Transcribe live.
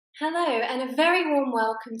Hello, and a very warm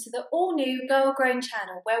welcome to the all-new Girl Grown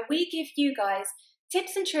channel, where we give you guys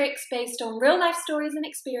tips and tricks based on real-life stories and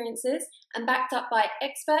experiences and backed up by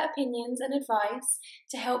expert opinions and advice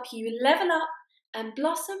to help you level up and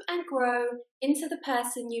blossom and grow into the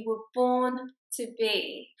person you were born to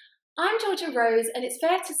be. I'm Georgia Rose, and it's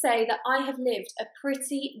fair to say that I have lived a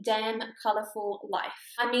pretty damn colourful life.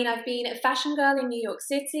 I mean, I've been a fashion girl in New York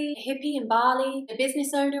City, a hippie in Bali, a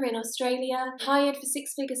business owner in Australia, hired for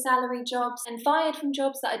six-figure salary jobs, and fired from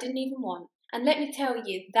jobs that I didn't even want. And let me tell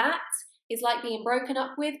you, that is like being broken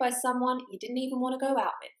up with by someone you didn't even want to go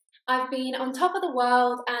out with. I've been on top of the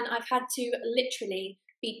world, and I've had to literally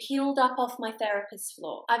be peeled up off my therapist's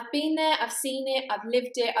floor. I've been there, I've seen it, I've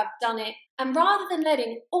lived it, I've done it. And rather than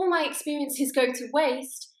letting all my experiences go to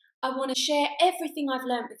waste, I want to share everything I've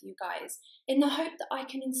learned with you guys in the hope that I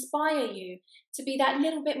can inspire you to be that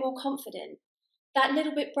little bit more confident, that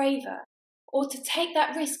little bit braver, or to take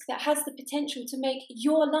that risk that has the potential to make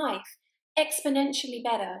your life exponentially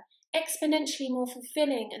better, exponentially more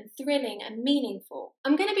fulfilling and thrilling and meaningful.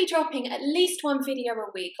 I'm going to be dropping at least one video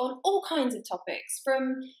a week on all kinds of topics,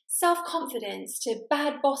 from self-confidence to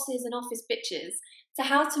bad bosses and office bitches, to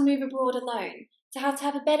how to move abroad alone, to how to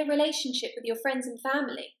have a better relationship with your friends and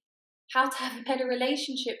family, how to have a better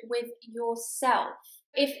relationship with yourself.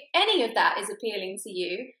 If any of that is appealing to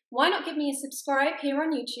you, why not give me a subscribe here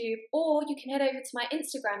on YouTube, or you can head over to my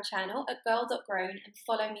Instagram channel at girl.grown and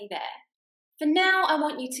follow me there. For now, I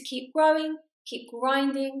want you to keep growing, keep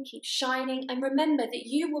grinding, keep shining, and remember that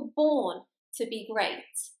you were born to be great.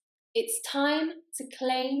 It's time to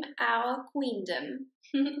claim our queendom.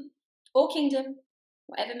 Or kingdom,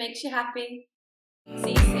 whatever makes you happy.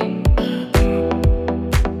 See you soon.